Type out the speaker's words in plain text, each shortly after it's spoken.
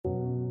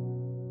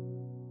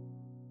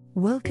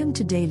Welcome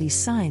to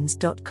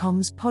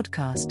dailysigns.com's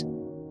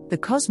podcast. The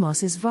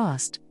cosmos is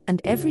vast,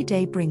 and every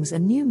day brings a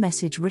new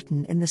message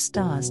written in the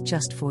stars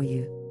just for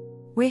you.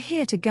 We're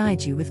here to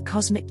guide you with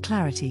cosmic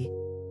clarity.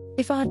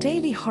 If our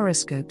daily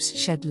horoscopes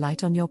shed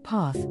light on your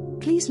path,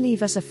 please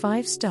leave us a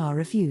 5-star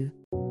review.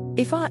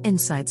 If our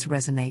insights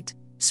resonate,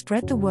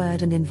 spread the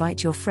word and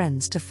invite your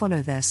friends to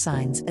follow their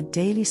signs at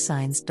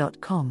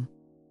dailysigns.com.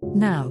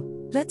 Now,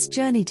 let's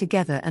journey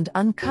together and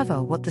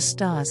uncover what the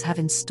stars have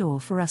in store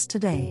for us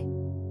today.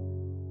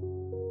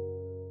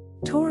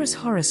 Taurus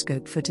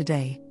horoscope for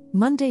today,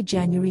 Monday,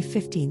 January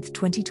 15,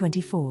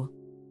 2024.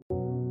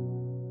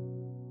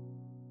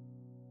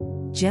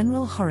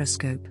 General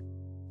horoscope.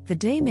 The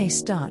day may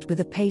start with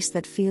a pace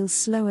that feels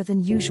slower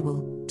than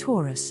usual,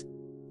 Taurus.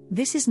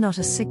 This is not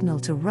a signal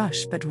to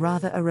rush but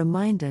rather a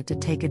reminder to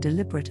take a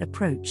deliberate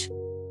approach.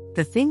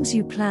 The things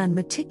you plan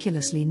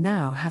meticulously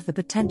now have the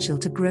potential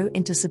to grow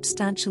into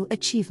substantial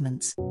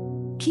achievements.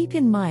 Keep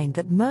in mind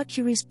that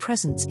Mercury's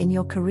presence in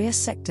your career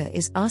sector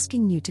is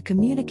asking you to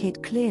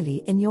communicate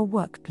clearly in your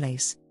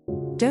workplace.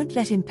 Don't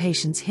let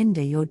impatience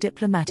hinder your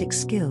diplomatic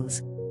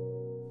skills.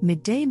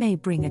 Midday may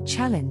bring a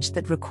challenge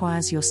that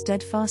requires your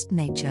steadfast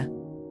nature.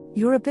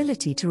 Your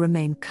ability to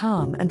remain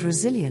calm and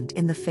resilient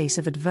in the face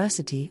of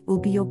adversity will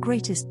be your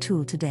greatest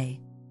tool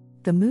today.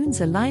 The moon's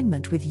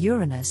alignment with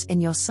Uranus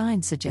in your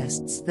sign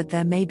suggests that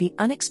there may be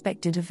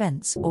unexpected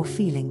events or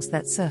feelings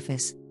that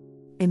surface.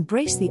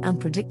 Embrace the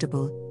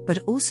unpredictable, but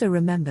also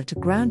remember to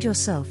ground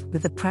yourself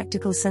with the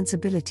practical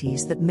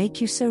sensibilities that make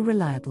you so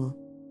reliable.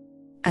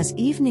 As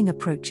evening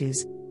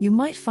approaches, you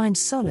might find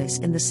solace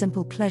in the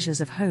simple pleasures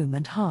of home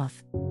and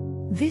hearth.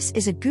 This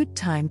is a good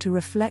time to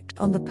reflect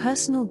on the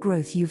personal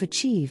growth you've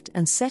achieved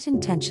and set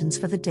intentions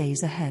for the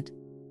days ahead.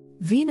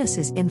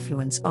 Venus's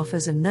influence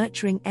offers a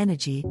nurturing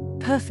energy,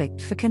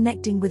 perfect for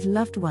connecting with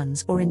loved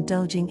ones or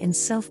indulging in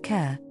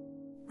self-care.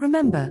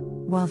 Remember,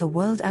 while the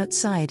world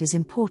outside is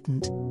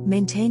important,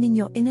 maintaining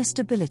your inner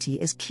stability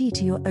is key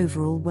to your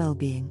overall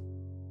well-being.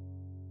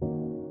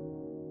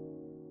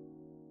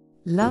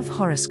 Love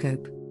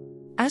horoscope.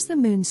 As the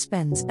moon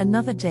spends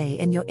another day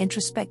in your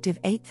introspective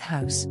 8th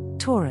house,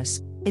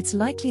 Taurus, it's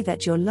likely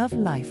that your love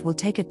life will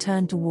take a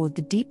turn toward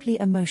the deeply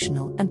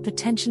emotional and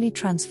potentially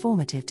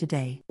transformative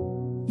today.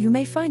 You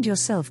may find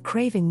yourself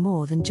craving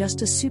more than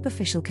just a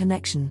superficial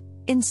connection.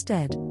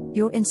 Instead,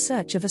 you're in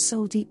search of a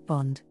soul-deep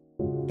bond.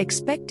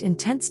 Expect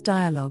intense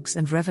dialogues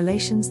and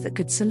revelations that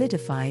could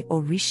solidify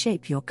or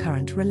reshape your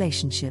current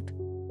relationship.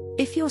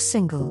 If you're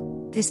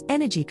single, this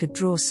energy could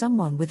draw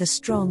someone with a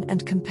strong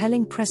and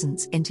compelling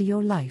presence into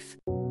your life.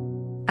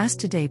 As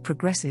today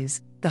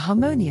progresses, the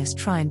harmonious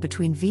trine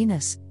between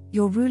Venus,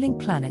 your ruling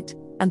planet,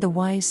 and the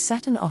wise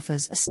Saturn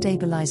offers a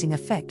stabilizing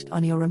effect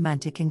on your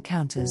romantic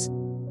encounters.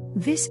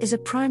 This is a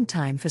prime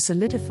time for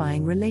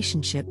solidifying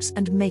relationships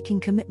and making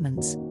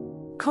commitments.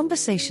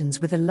 Conversations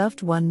with a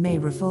loved one may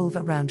revolve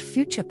around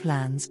future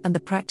plans and the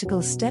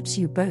practical steps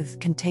you both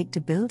can take to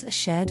build a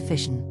shared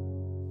vision.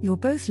 You're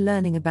both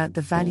learning about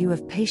the value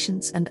of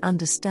patience and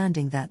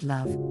understanding that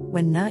love,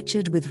 when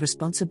nurtured with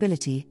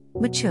responsibility,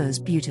 matures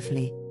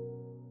beautifully.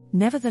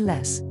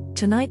 Nevertheless,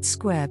 tonight's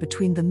square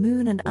between the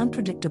moon and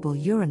unpredictable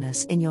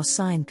Uranus in your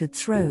sign could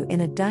throw in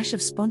a dash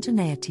of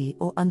spontaneity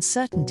or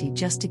uncertainty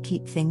just to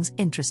keep things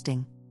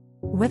interesting.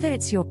 Whether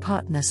it's your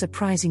partner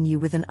surprising you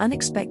with an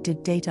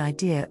unexpected date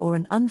idea or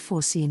an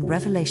unforeseen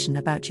revelation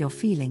about your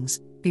feelings,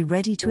 be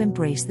ready to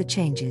embrace the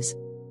changes.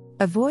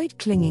 Avoid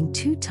clinging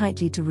too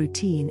tightly to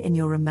routine in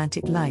your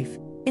romantic life.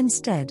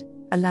 Instead,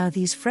 allow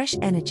these fresh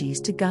energies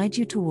to guide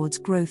you towards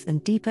growth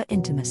and deeper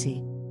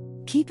intimacy.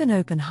 Keep an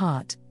open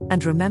heart,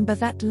 and remember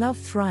that love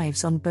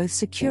thrives on both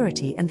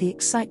security and the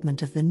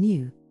excitement of the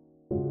new.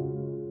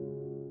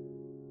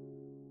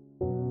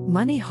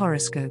 Money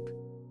horoscope.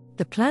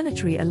 The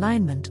planetary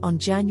alignment on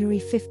January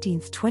 15,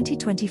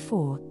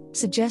 2024,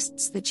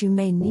 suggests that you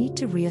may need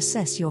to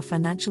reassess your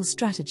financial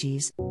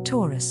strategies,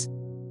 Taurus.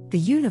 The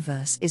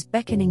universe is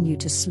beckoning you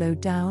to slow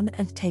down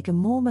and take a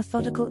more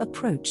methodical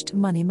approach to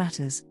money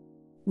matters.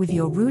 With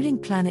your ruling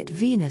planet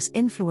Venus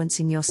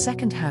influencing your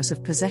 2nd house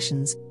of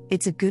possessions,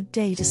 it's a good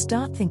day to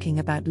start thinking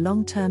about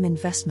long-term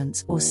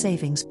investments or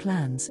savings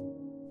plans.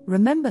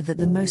 Remember that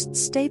the most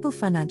stable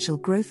financial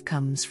growth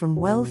comes from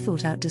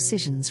well-thought-out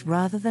decisions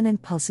rather than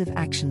impulsive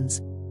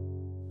actions.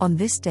 On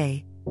this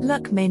day,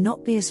 luck may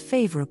not be as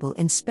favorable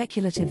in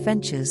speculative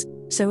ventures,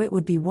 so it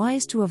would be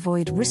wise to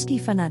avoid risky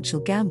financial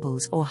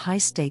gambles or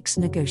high-stakes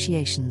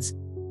negotiations.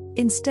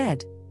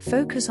 Instead,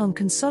 focus on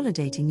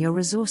consolidating your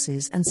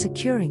resources and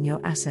securing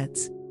your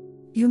assets.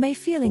 You may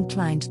feel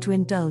inclined to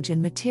indulge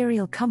in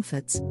material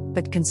comforts,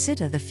 but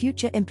consider the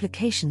future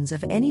implications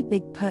of any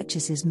big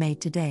purchases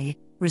made today.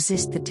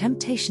 Resist the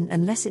temptation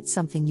unless it's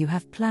something you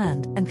have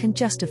planned and can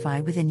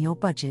justify within your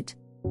budget.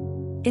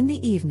 In the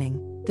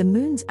evening, the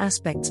moon's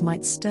aspects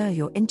might stir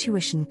your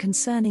intuition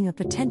concerning a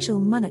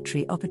potential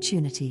monetary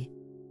opportunity.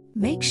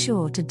 Make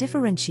sure to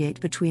differentiate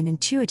between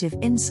intuitive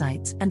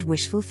insights and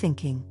wishful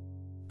thinking.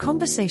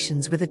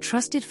 Conversations with a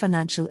trusted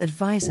financial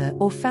advisor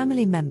or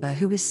family member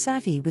who is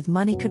savvy with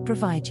money could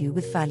provide you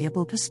with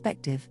valuable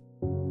perspective.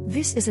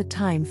 This is a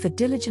time for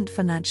diligent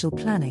financial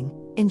planning.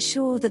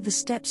 Ensure that the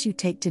steps you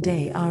take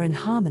today are in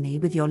harmony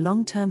with your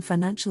long-term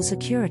financial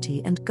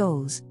security and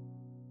goals.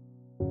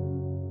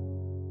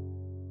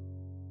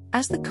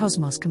 As the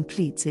cosmos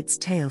completes its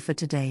tale for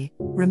today,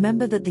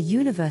 remember that the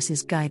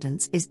universe's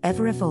guidance is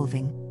ever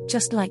evolving,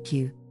 just like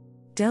you.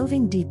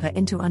 Delving deeper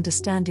into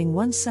understanding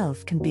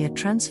oneself can be a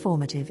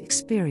transformative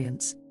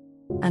experience.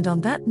 And on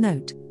that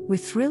note, we're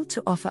thrilled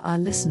to offer our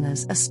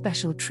listeners a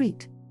special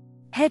treat.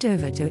 Head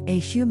over to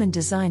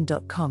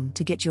ahumandesign.com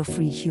to get your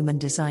free human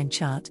design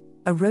chart,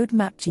 a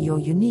roadmap to your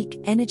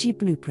unique energy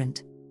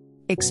blueprint.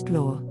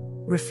 Explore,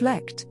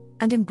 reflect,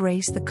 and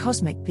embrace the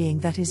cosmic being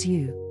that is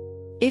you.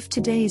 If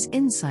today's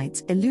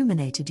insights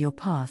illuminated your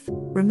path,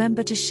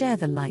 remember to share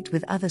the light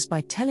with others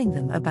by telling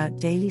them about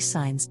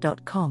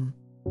dailysigns.com.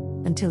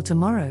 Until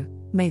tomorrow,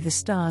 may the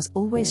stars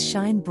always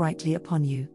shine brightly upon you.